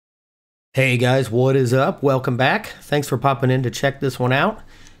Hey guys, what is up? Welcome back. Thanks for popping in to check this one out.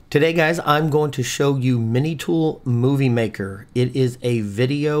 Today guys, I'm going to show you MiniTool MovieMaker. It is a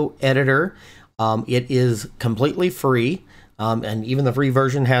video editor. It is completely free, and even the free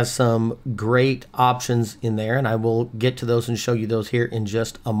version has some great options in there, and I will get to those and show you those here in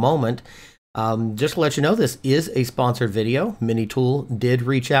just a moment. Just to let you know, this is a sponsored video. MiniTool did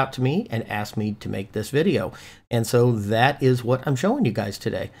reach out to me and asked me to make this video, and so that is what I'm showing you guys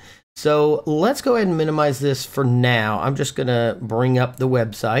today. So let's go ahead and minimize this for now. I'm just going to bring up the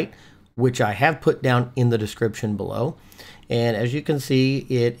website, which I have put down in the description below. And as you can see,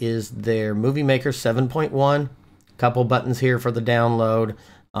 it is their MovieMaker 7.1. Couple buttons here for the download.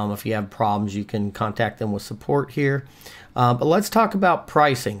 If you have problems, you can contact them with support here. But let's talk about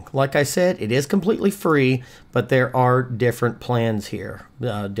pricing. Like I said, it is completely free, but there are different plans here,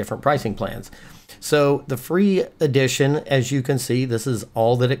 different pricing plans. So the free edition, as you can see, this is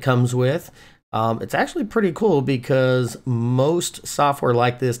all that it comes with. It's actually pretty cool because most software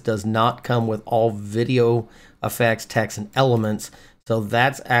like this does not come with all video effects, text, and elements. So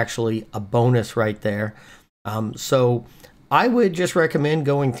that's actually a bonus right there. So I would just recommend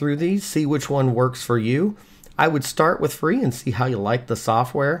going through these, see which one works for you. I would start with free and see how you like the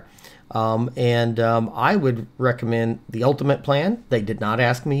software. I would recommend the Ultimate plan. They did not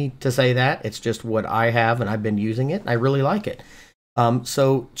ask me to say that. It's just what I have, and I've been using it, and I really like it.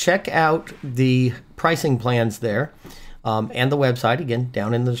 So check out the pricing plans there, and the website, again,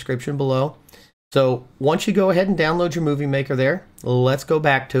 down in the description below. So once you go ahead and download your MovieMaker there, let's go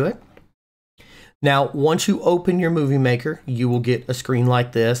back to it. Now, once you open your MovieMaker, you will get a screen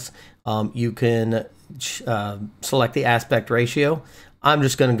like this. You can select the aspect ratio. I'm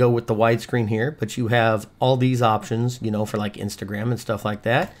just going to go with the widescreen here, but you have all these options, you know, for like Instagram and stuff like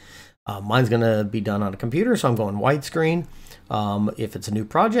that. Mine's going to be done on a computer, so I'm going widescreen. If it's a new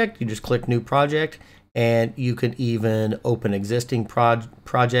project, you just click New Project, and you can even open existing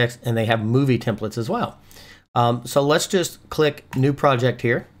projects, and they have movie templates as well. So let's just click New Project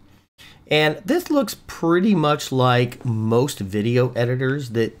here. And this looks pretty much like most video editors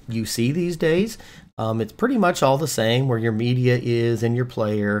that you see these days. It's pretty much all the same, where your media is in your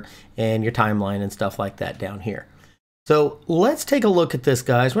player and your timeline and stuff like that down here. So let's take a look at this,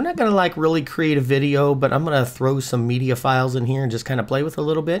 guys. We're not going to like really create a video, but I'm going to throw some media files in here and just kind of play with a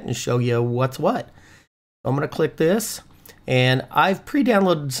little bit and show you what's what. I'm going to click this, and I've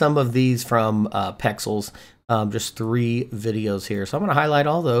pre-downloaded some of these from Pexels, just 3 videos here. So I'm going to highlight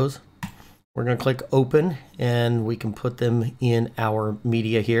all those. We're going to click Open, and we can put them in our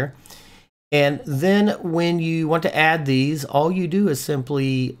media here. And then when you want to add these, all you do is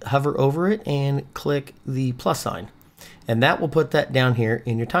simply hover over it and click the plus sign. And that will put that down here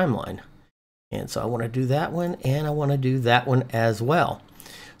in your timeline. And so I want to do that one, and I want to do that one as well.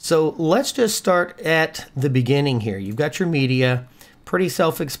 So let's just start at the beginning here. You've got your media, pretty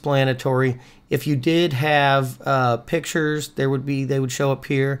self-explanatory. If you did have pictures, they would show up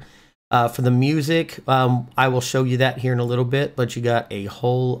here. For the music, I will show you that here in a little bit, but you got a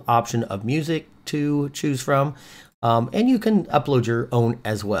whole option of music to choose from, and you can upload your own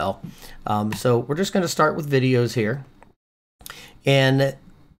as well. So we're just going to start with videos here. And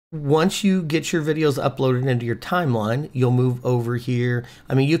once you get your videos uploaded into your timeline, you'll move over here.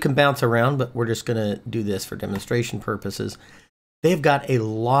 I mean, you can bounce around, but we're just going to do this for demonstration purposes. They've got a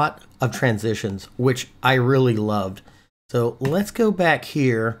lot of transitions, which I really loved. So let's go back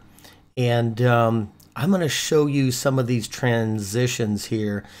here. And I'm going to show you some of these transitions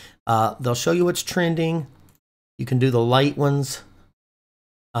here. They'll show you what's trending. You can do the light ones.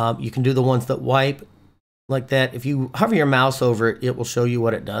 You can do the ones that wipe like that. If you hover your mouse over it, it will show you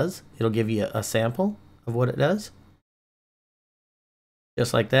what it does. It'll give you a sample of what it does.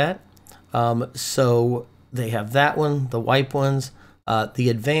 Just like that. So they have that one, the wipe ones. The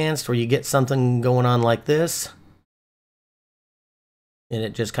advanced, where you get something going on like this. And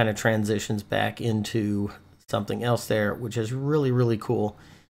it just kind of transitions back into something else there, which is really, really cool,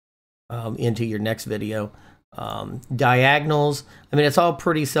 into your next video. Diagonals, I mean, it's all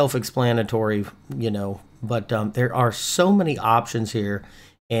pretty self-explanatory, you know, but there are so many options here,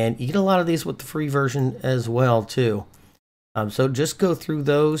 and you get a lot of these with the free version as well, too. So just go through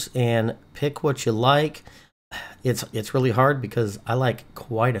those and pick what you like. It's really hard because I like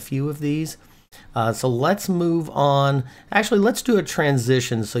quite a few of these. So let's move on. Actually, let's do a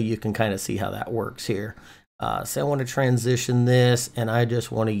transition so you can kind of see how that works here. So I want to transition this, and I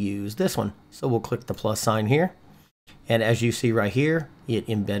just want to use this one. So we'll click the plus sign here. And as you see right here, it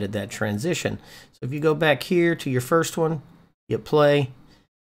embedded that transition. So if you go back here to your first one, hit play,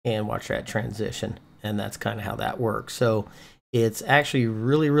 and watch that transition. And that's kind of how that works. So It's actually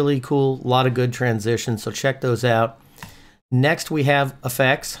really, really cool. A lot of good transitions, so check those out. Next, we have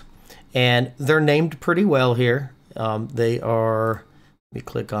effects, and they're named pretty well here. They are, let me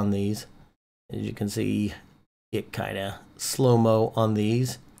click on these. As you can see, it kind of slow-mo on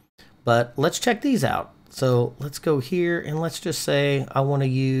these. But let's check these out. So let's go here, and let's just say I want to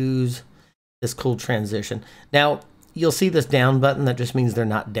use this cool transition. Now, you'll see this down button. That just means they're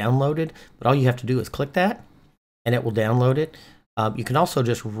not downloaded, but all you have to do is click that, and it will download it. You can also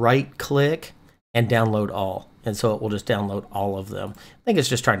just right-click and download all, and so it will just download all of them. I think it's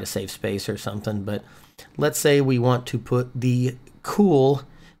just trying to save space or something, but let's say we want to put the cool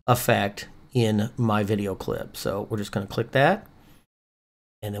effect in my video clip. So we're just going to click that,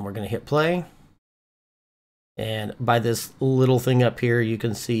 and then we're going to hit play. And by this little thing up here, you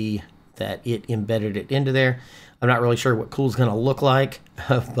can see that it embedded it into there. I'm not really sure what cool is going to look like,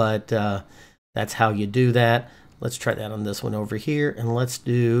 but that's how you do that. Let's try that on this one over here, and let's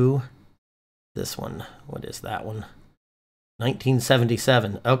do this one. What is that one?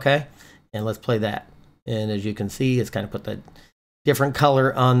 1977. Okay, and let's play that. And as you can see, it's kind of put that different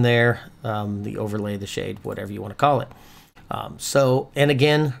color on there, the overlay, the shade, whatever you want to call it. And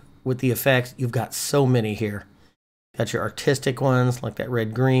again, with the effects, you've got so many here. Got your artistic ones, like that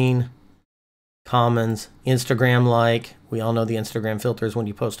red-green, commons, Instagram-like. We all know the Instagram filters when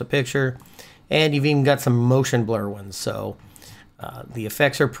you post a picture. And you've even got some motion blur ones, so the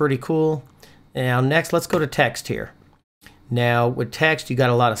effects are pretty cool. Now next, let's go to text here. Now with text, you got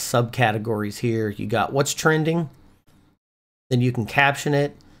a lot of subcategories here. You got what's trending, then you can caption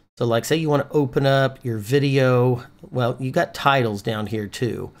it. So like say you want to open up your video, well, you got titles down here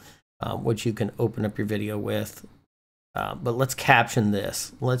too, which you can open up your video with. But let's caption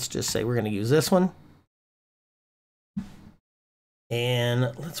this. Let's just say we're going to use this one.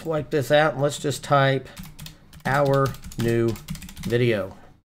 And let's wipe this out, and let's just type our new video.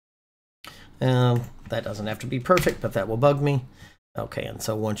 That doesn't have to be perfect, but that will bug me. Okay, and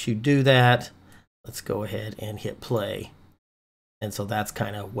so once you do that, let's go ahead and hit play. And so that's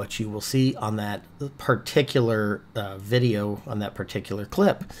kind of what you will see on that particular video, on that particular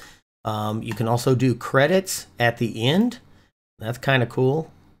clip. You can also do credits at the end. That's kind of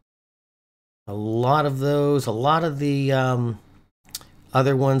cool. A lot of those, a lot of the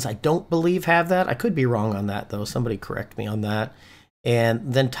other ones I don't believe have that. I could be wrong on that though. Somebody correct me on that.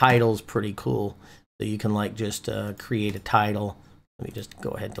 And then title's pretty cool. So you can like just create a title. Let me just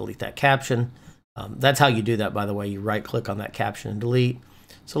go ahead and delete that caption. That's how you do that, by the way. You right click on that caption and delete.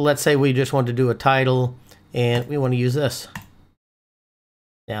 So let's say we just want to do a title and we want to use this.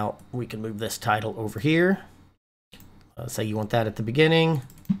 Now we can move this title over here. Say you want that at the beginning.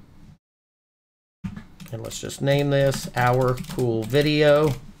 And let's just name this Our Cool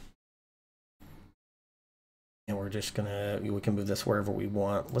Video. And we're just gonna, we can move this wherever we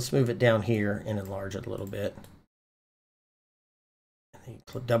want. Let's move it down here and enlarge it a little bit. And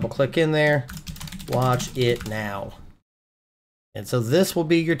you double click in there, watch it now. And so this will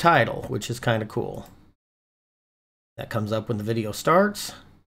be your title, which is kind of cool. That comes up when the video starts.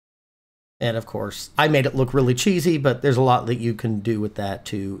 And of course, I made it look really cheesy, but there's a lot that you can do with that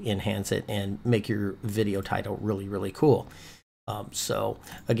to enhance it and make your video title really, really cool. So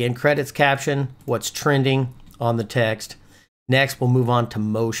again, credits, caption, what's trending on the text. Next, we'll move on to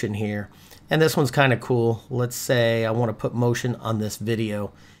motion here. And this one's kind of cool. Let's say I want to put motion on this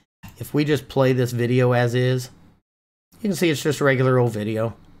video. If we just play this video as is, you can see it's just a regular old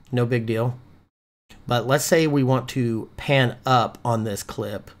video. No big deal. But let's say we want to pan up on this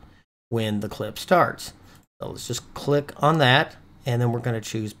clip when the clip starts. So let's just click on that, and then we're going to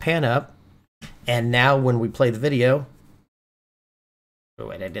choose pan up. And now when we play the video, oh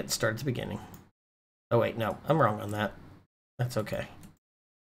wait, I didn't start at the beginning. Oh wait, no, I'm wrong on that. That's okay.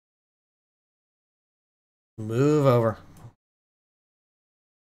 Move over.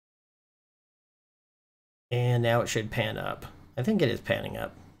 And now it should pan up. I think it is panning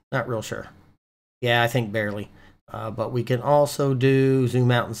up. Not real sure. Yeah, I think barely. But we can also do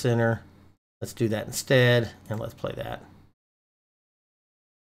zoom out and center. Let's do that instead, and let's play that.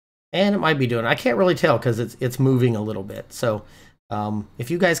 And it might be doing it. I can't really tell because it's moving a little bit. So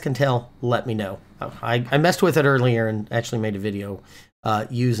if you guys can tell, let me know. I messed with it earlier and actually made a video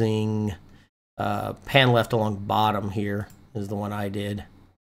using pan left along bottom here is the one I did.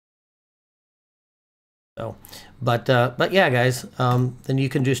 So, but yeah, guys, then you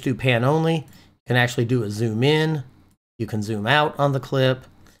can just do pan only. You can actually do a zoom in. You can zoom out on the clip.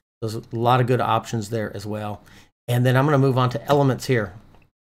 There's a lot of good options there as well. And then I'm going to move on to elements here.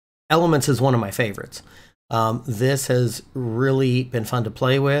 Elements is one of my favorites. This has really been fun to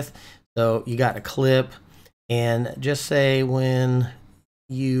play with. So you got a clip, and just say when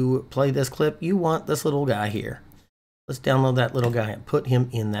you play this clip, you want this little guy here. Let's download that little guy and put him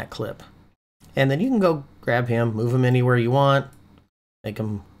in that clip. And then you can go grab him, move him anywhere you want, make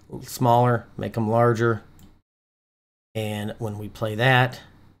him smaller, make him larger. And when we play that,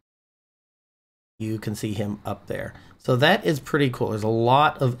 you can see him up there. So that is pretty cool. There's a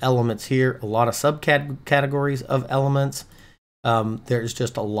lot of elements here, a lot of subcategories of elements. There's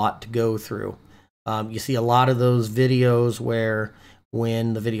just a lot to go through. You see a lot of those videos where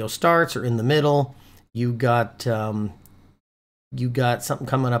when the video starts or in the middle, you got something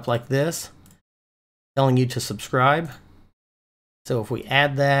coming up like this, telling you to subscribe. So if we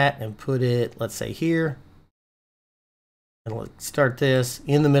add that and put it, let's say here, and let's start this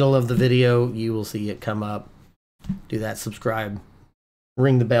in the middle of the video, you will see it come up, do that subscribe,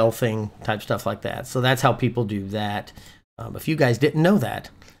 ring the bell thing type stuff like that. So that's how people do that. If you guys didn't know that.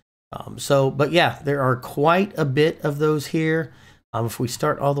 But yeah, there are quite a bit of those here. If we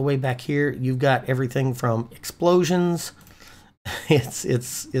start all the way back here, you've got everything from explosions.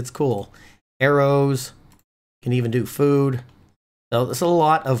 It's cool. Arrows, you can even do food. So there's a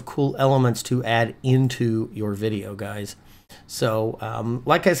lot of cool elements to add into your video, guys. So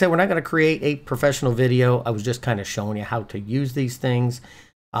like I said, we're not going to create a professional video. I was just kind of showing you how to use these things.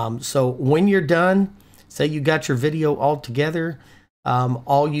 So when you're done, say you got your video all together,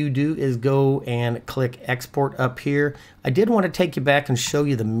 all you do is go and click export up here. I did want to take you back and show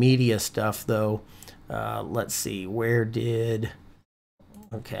you the media stuff though. Let's see, okay,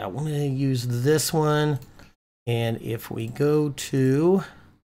 I want to use this one. And if we go to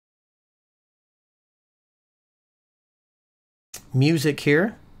music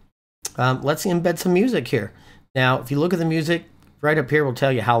here, let's embed some music here. Now, if you look at the music, right up here will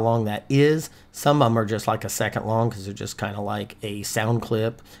tell you how long that is. Some of them are just like a second long because they're just kind of like a sound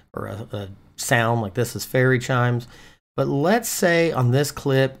clip or a sound, like this is fairy chimes. But let's say on this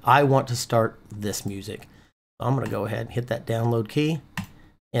clip, I want to start this music. So I'm going to go ahead and hit that download key,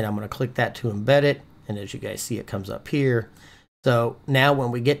 and I'm going to click that to embed it. And as you guys see, it comes up here. So now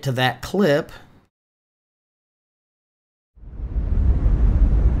when we get to that clip,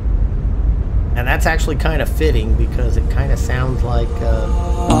 and that's actually kind of fitting because it kind of sounds like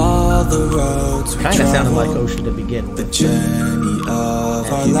all the roads kind of sounded like Ocean to begin with. The journey of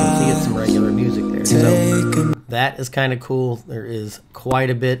as you can see, it's some regular music there. So that is kind of cool. There is quite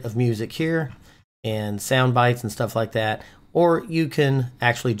a bit of music here and sound bites and stuff like that. Or you can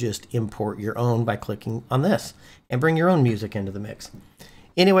actually just import your own by clicking on this and bring your own music into the mix.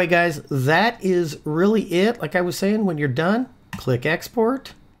 Anyway, guys, that is really it. Like I was saying, when you're done, click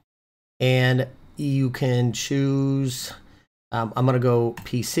export. And you can choose, I'm going to go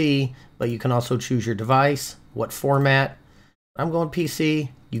PC, but you can also choose your device, what format. I'm going PC.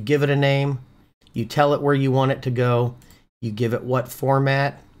 You give it a name. You tell it where you want it to go. You give it what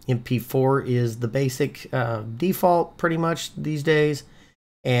format. MP4 is the basic default pretty much these days.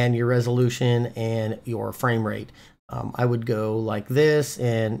 And your resolution and your frame rate. I would go like this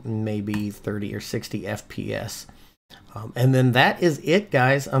and maybe 30 or 60 FPS. And then that is it,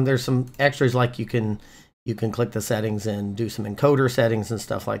 guys. There's some extras like you can click the settings and do some encoder settings and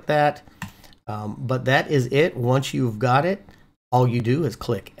stuff like that. But that is it. Once you've got it, all you do is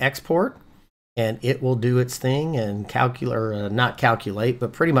click export, and it will do its thing and not calculate,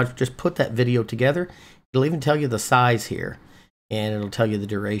 but pretty much just put that video together. It'll even tell you the size here, and it'll tell you the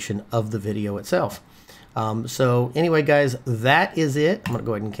duration of the video itself. So anyway, guys, that is it. I'm going to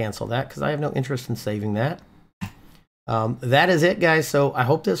go ahead and cancel that because I have no interest in saving that. That is it, guys. So I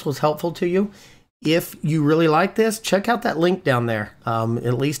hope this was helpful to you. If you really like this, check out that link down there.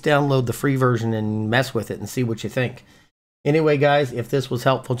 At least download the free version and mess with it and see what you think. Anyway, guys, if this was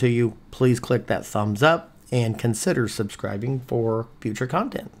helpful to you, please click that thumbs up and consider subscribing for future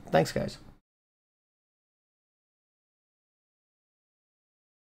content. Thanks, guys.